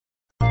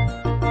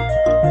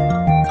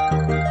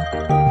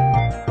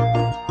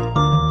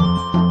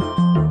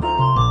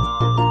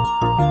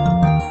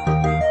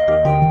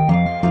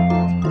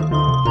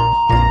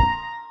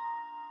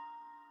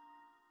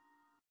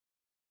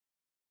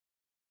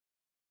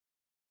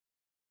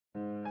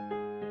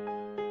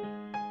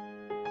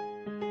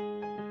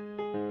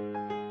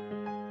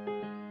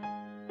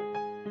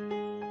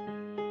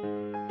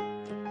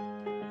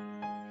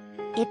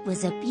It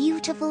was a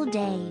beautiful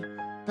day,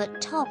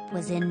 but Top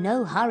was in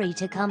no hurry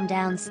to come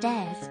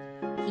downstairs.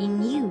 He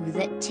knew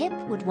that Tip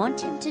would want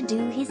him to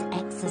do his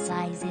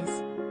exercises.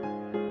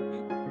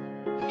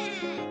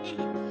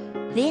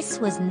 This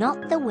was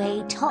not the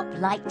way Top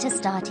liked to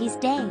start his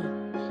day.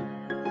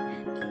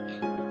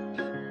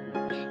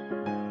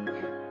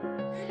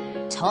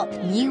 Top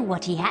knew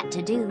what he had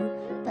to do,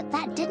 but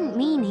that didn't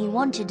mean he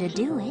wanted to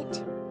do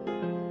it.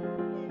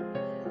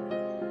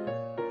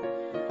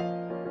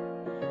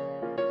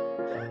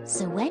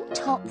 So when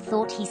Top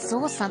thought he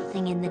saw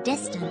something in the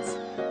distance,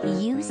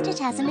 he used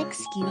it as an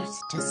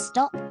excuse to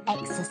stop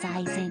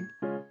exercising.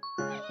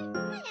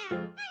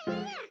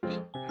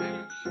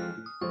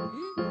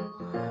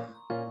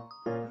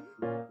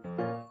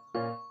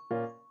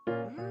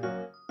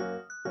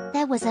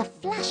 There was a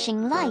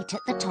flashing light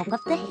at the top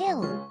of the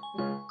hill.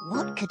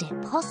 What could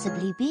it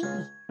possibly be?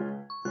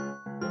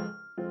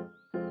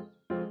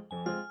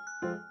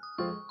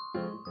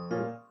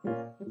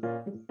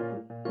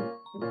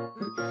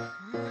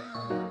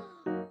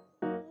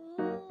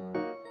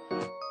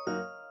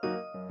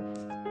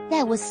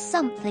 There was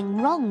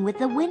something wrong with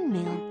the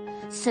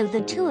windmill, so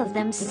the two of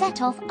them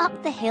set off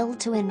up the hill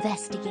to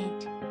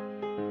investigate.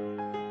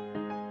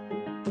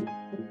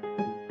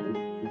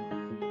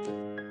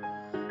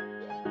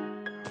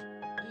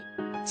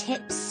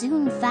 Tip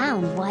soon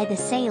found why the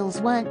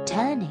sails weren't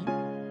turning.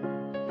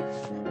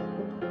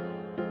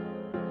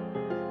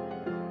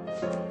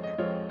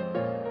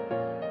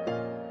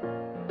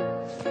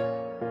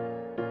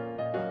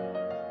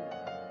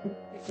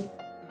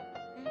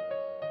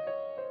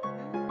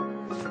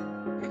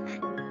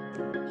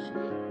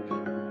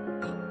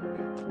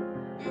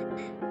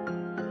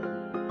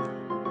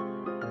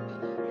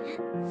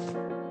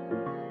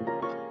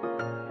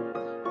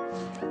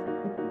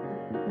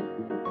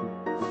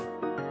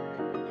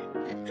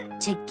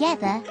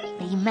 Together,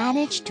 they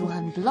managed to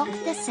unblock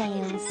the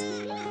sails.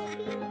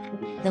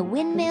 The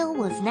windmill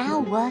was now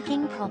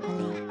working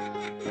properly.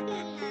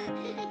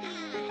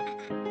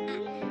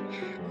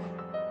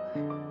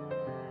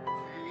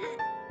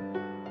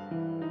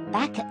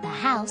 Back at the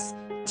house,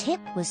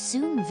 Tip was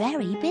soon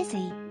very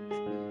busy.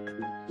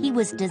 He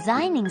was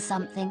designing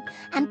something,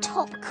 and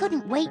Top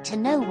couldn't wait to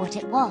know what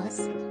it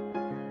was.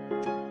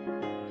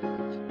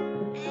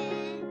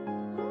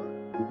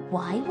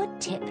 Why would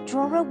Tip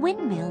draw a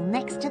windmill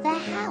next to their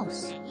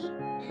house?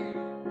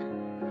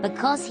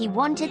 Because he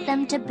wanted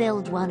them to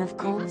build one, of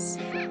course.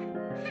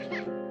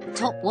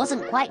 Top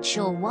wasn't quite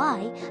sure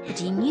why, but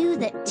he knew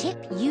that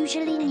Tip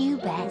usually knew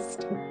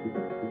best.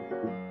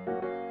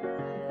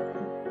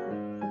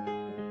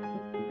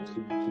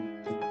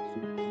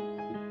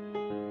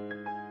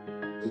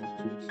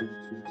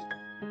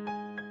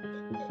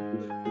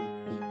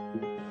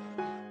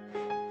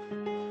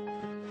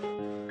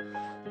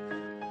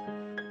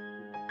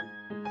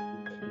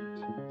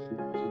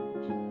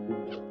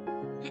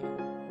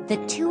 The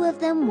two of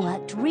them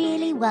worked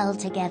really well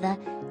together,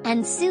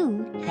 and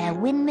soon their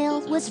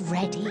windmill was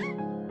ready.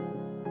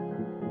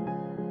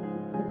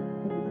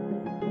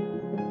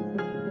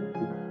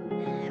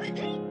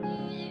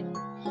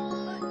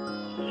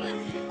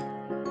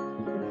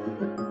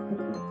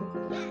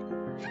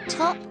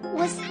 Top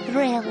was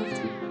thrilled.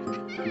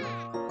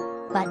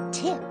 But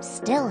Tip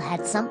still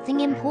had something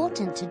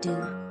important to do.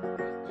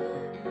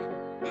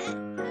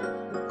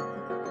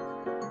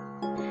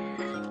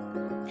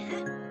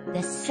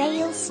 The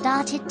sails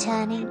started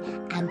turning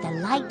and the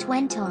light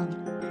went on.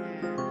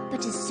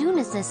 But as soon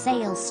as the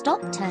sails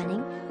stopped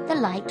turning, the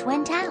light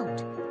went out.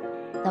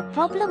 The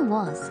problem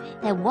was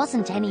there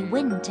wasn't any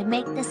wind to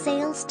make the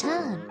sails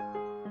turn.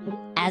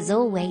 As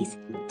always,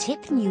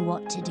 Tip knew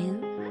what to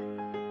do.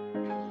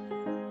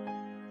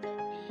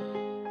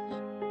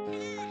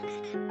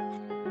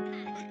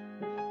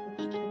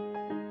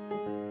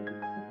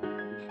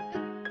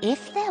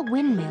 If their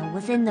windmill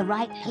was in the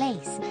right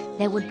place,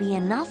 there would be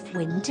enough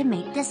wind to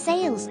make the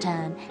sails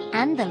turn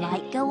and the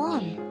light go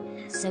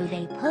on. So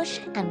they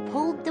pushed and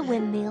pulled the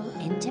windmill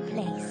into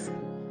place.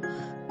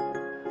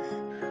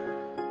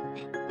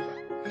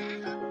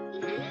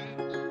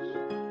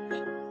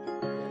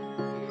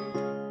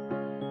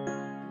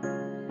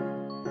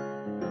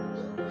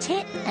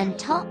 Tip and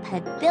Top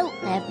had built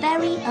their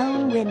very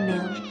own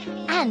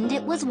windmill, and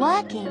it was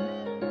working.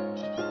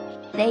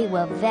 They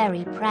were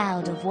very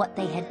proud of what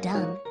they had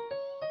done.